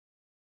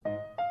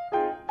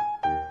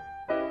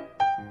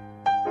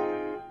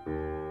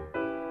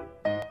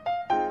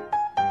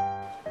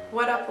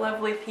What up,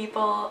 lovely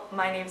people?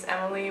 My name's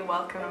Emily.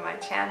 Welcome to my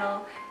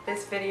channel.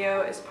 This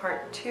video is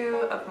part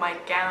 2 of my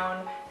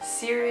gown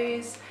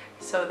series.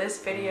 So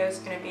this video is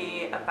going to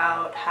be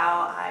about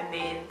how I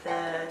made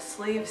the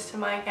sleeves to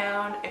my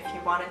gown. If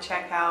you want to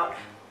check out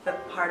the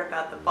part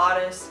about the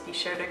bodice, be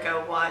sure to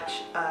go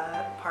watch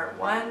part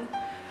 1.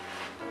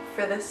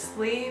 For the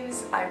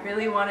sleeves, I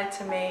really wanted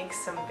to make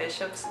some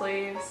bishop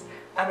sleeves.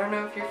 I don't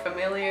know if you're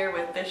familiar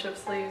with bishop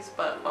sleeves,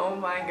 but oh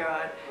my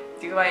god,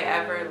 do I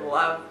ever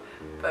love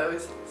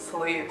those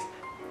sleeves.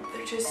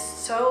 They're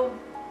just so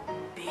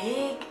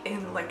big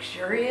and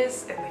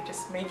luxurious, and they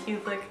just make you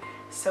look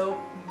so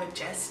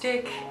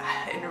majestic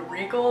and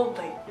regal.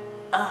 Like,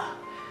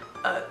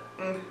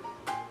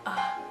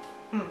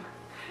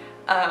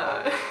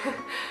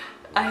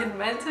 I had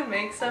meant to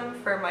make some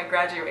for my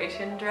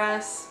graduation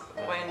dress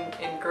when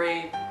in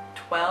grade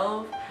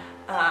 12,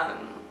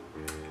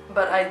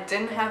 but I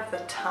didn't have the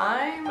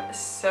time,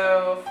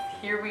 so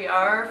here we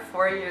are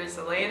 4 years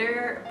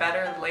later,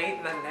 better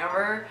late than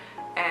never,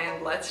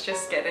 and let's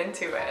just get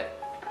into it.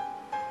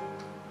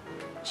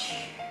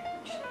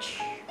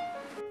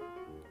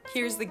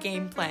 Here's the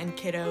game plan,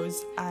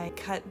 kiddos. I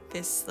cut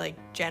this like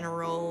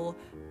general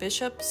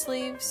bishop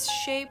sleeves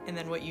shape, and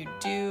then what you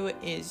do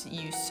is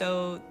you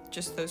sew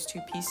just those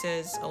two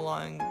pieces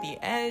along the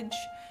edge,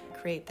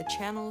 create the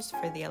channels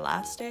for the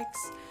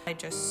elastics by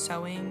just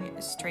sewing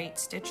straight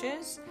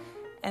stitches.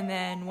 And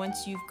then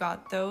once you've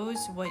got those,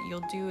 what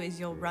you'll do is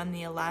you'll run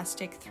the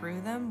elastic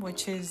through them,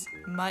 which is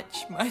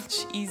much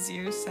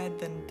easier said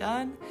than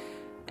done.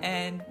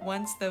 And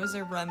once those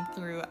are run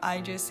through,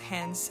 I just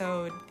hand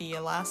sewed the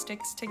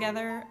elastics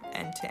together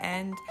end to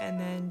end, and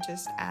then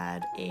just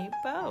add a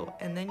bow,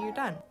 and then you're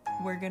done.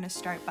 We're gonna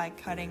start by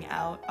cutting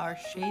out our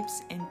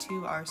shapes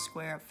into our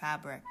square of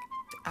fabric.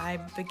 I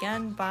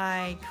began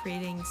by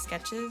creating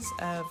sketches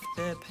of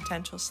the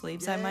potential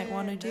sleeves I might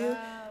want to do.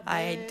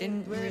 I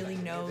didn't really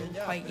know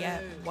quite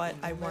yet what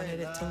I wanted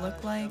it to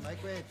look like.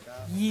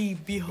 Ye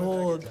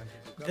behold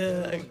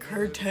the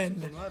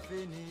curtain.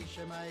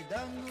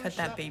 Cut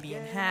that baby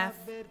in half.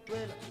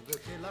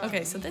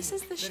 Okay, so this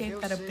is the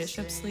shape that a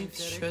bishop sleeve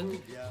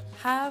should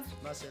have,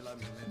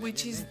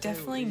 which is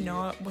definitely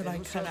not what I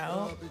cut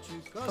out,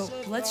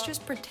 but let's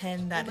just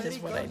pretend that is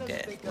what I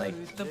did.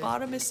 Like, the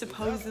bottom is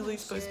supposedly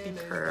supposed to be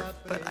curved,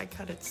 but I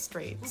cut it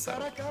straight, so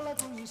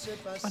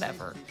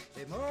whatever.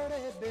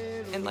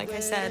 And like I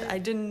said, I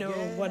didn't know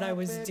what I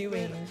was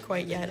doing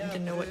quite yet. I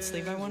didn't know what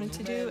sleeve I wanted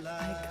to do.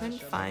 I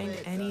couldn't find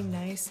any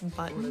nice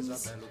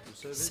buttons,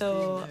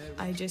 so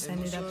I just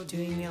ended up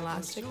doing the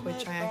elastic,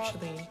 which I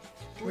actually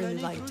really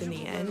liked in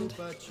the end.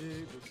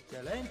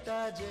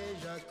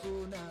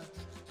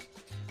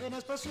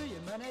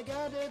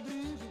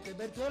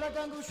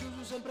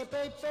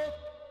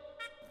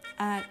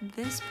 At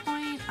this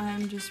point,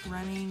 I'm just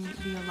running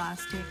the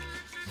elastic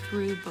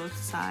through both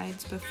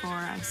sides before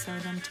I sew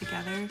them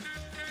together,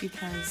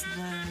 because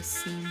the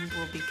seam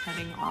will be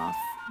cutting off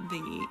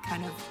the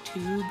kind of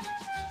tube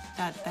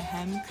that the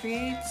hem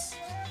creates.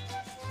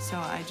 So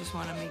I just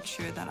want to make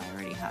sure that I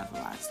already have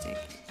elastic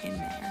in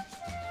there.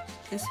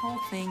 This whole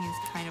thing is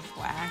kind of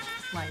whack.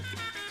 Like,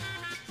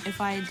 if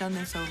I had done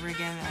this over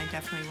again, I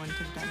definitely wouldn't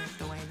have done it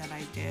the way that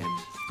I did.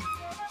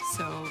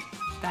 So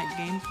that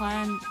game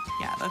plan,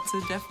 yeah, that's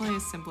definitely a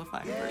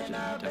simplified version.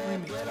 It definitely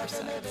makes more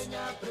sense.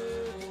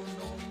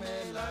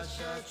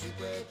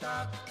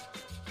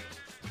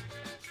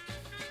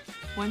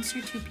 Once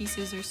your two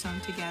pieces are sewn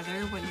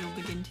together, what you'll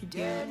begin to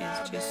do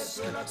is just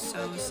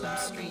sew some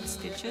straight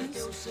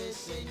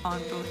stitches on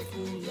both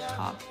the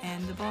top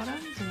and the bottom,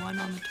 1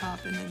 on the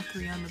top and then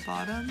 3 on the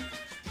bottom,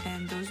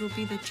 and those will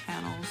be the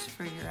channels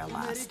for your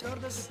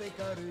elastics.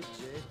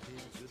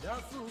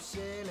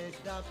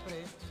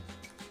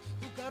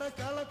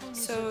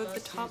 So the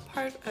top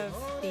part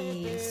of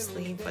the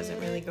sleeve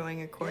wasn't really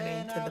going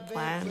according to the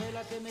plan,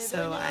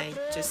 so I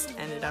just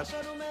ended up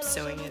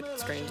sewing it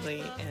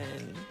strangely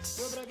and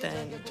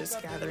then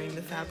just gathering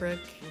the fabric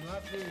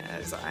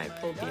as I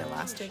pulled the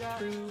elastic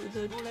through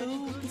the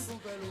tubes,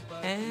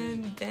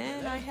 and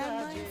then I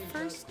had my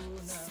first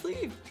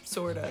sleeve,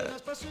 sorta.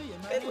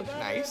 It looked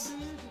nice,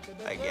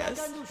 I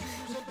guess.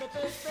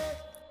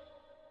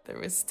 There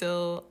was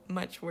still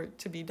much work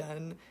to be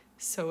done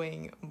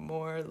sewing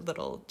more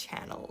little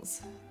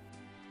channels.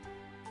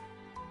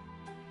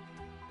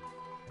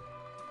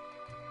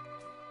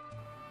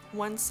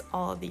 Once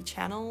all the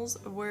channels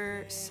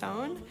were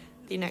sewn,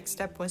 the next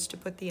step was to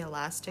put the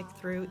elastic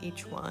through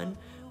each one,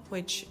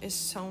 which is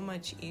so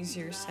much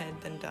easier said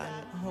than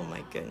done. Oh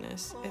my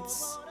goodness,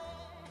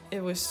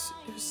 it was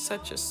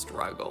such a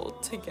struggle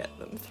to get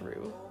them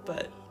through,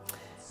 but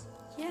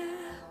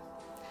yeah,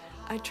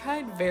 I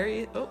tried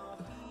oh,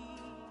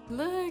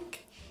 look,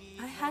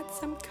 I had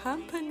some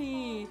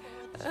company.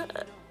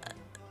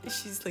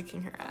 She's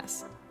licking her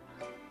ass.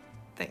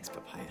 Thanks,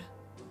 papaya.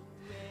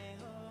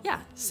 Yeah,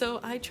 so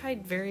I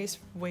tried various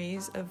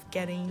ways of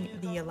getting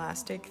the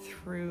elastic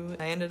through.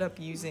 I ended up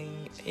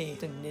using a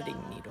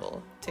knitting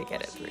needle to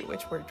get it through,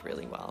 which worked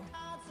really well.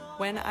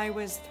 When I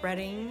was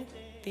threading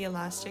the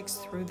elastics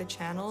through the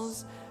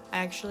channels, I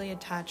actually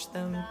attached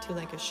them to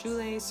like a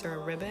shoelace or a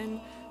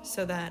ribbon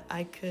so that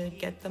I could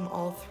get them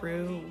all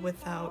through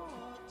without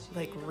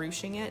like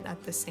ruching it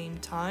at the same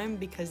time,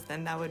 because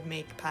then that would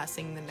make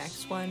passing the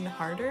next one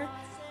harder.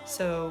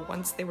 So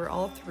once they were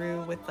all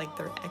through with like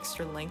their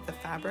extra length of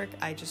fabric,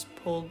 I just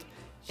pulled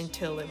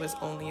until it was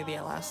only the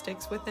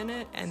elastics within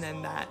it, and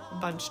then that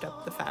bunched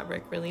up the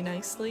fabric really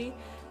nicely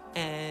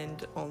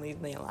and only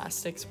the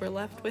elastics were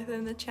left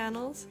within the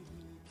channels.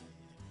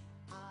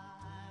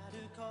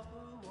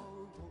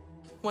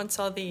 Once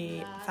all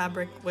the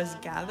fabric was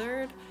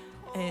gathered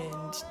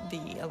and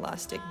the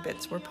elastic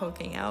bits were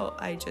poking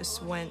out, I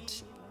just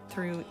went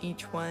through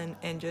each one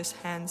and just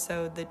hand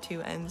sewed the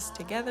two ends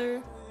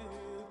together.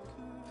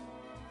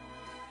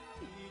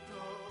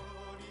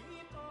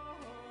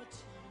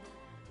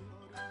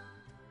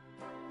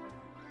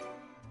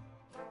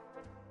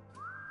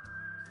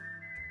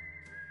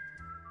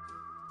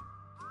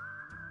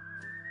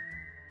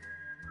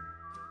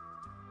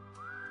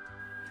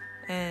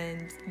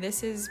 And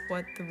this is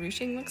what the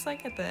ruching looks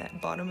like at the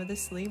bottom of the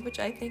sleeve, which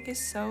I think is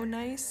so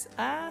nice.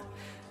 I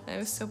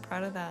was so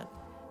proud of that.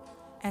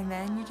 And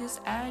then you just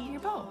add your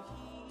bow.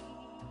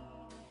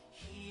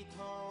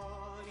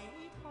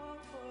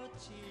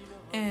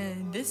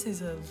 And this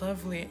is a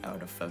lovely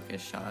out of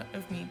focus shot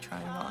of me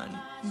trying on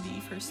the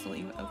first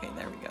sleeve. Okay,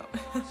 there we go.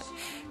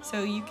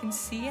 So you can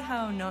see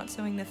how not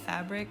sewing the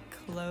fabric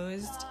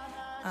closed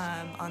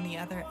on the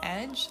other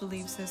edge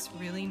leaves this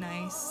really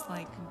nice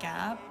like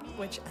gap,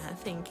 which I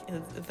think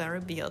is very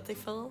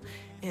beautiful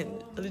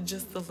and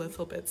just a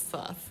little bit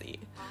saucy.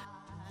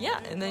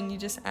 Yeah, and then you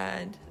just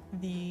add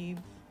the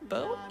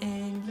bow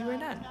and you are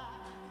done.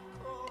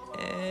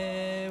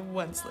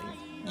 One sleeve.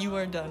 You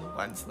are done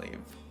one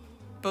sleeve.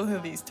 Both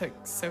of these took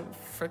so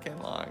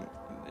freaking long.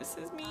 This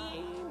is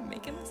me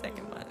making the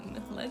second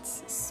one.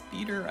 Let's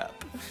speed her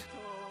up.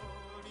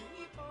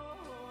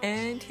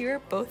 And here are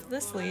both of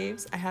the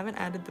sleeves. I haven't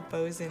added the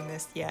bows in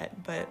this yet,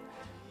 but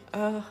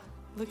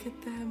look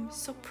at them,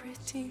 so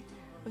pretty.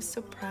 I was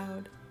so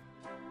proud.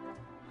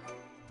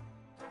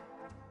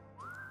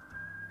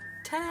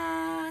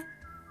 Ta-da!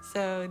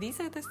 So these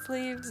are the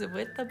sleeves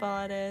with the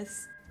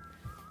bodice.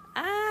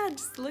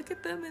 Just look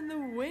at them in the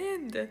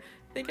wind.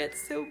 They get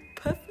so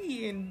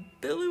puffy and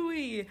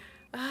billowy.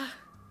 I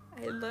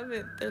love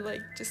it. They're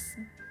like just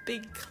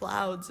big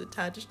clouds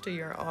attached to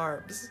your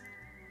arms.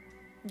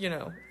 You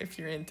know, if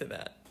you're into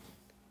that.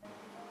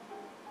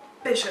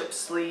 Bishop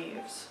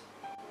sleeves.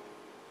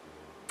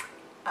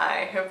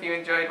 I hope you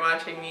enjoyed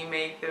watching me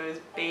make those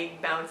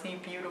big,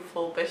 bouncy,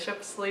 beautiful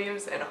bishop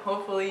sleeves, and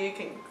hopefully you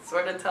can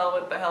sort of tell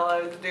what the hell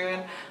I was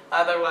doing.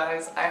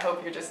 Otherwise, I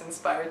hope you're just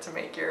inspired to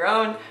make your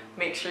own.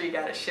 Make sure you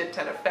got a shit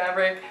ton of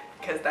fabric,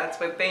 because that's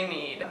what they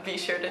need. Be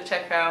sure to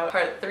check out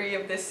part 3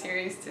 of this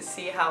series to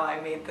see how I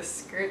made the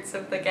skirts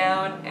of the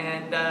gown,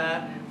 and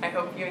I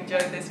hope you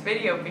enjoyed this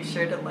video. Be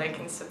sure to like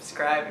and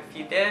subscribe if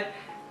you did.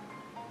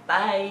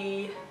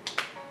 Bye!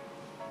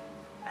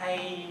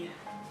 Bye!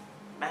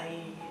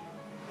 Bye!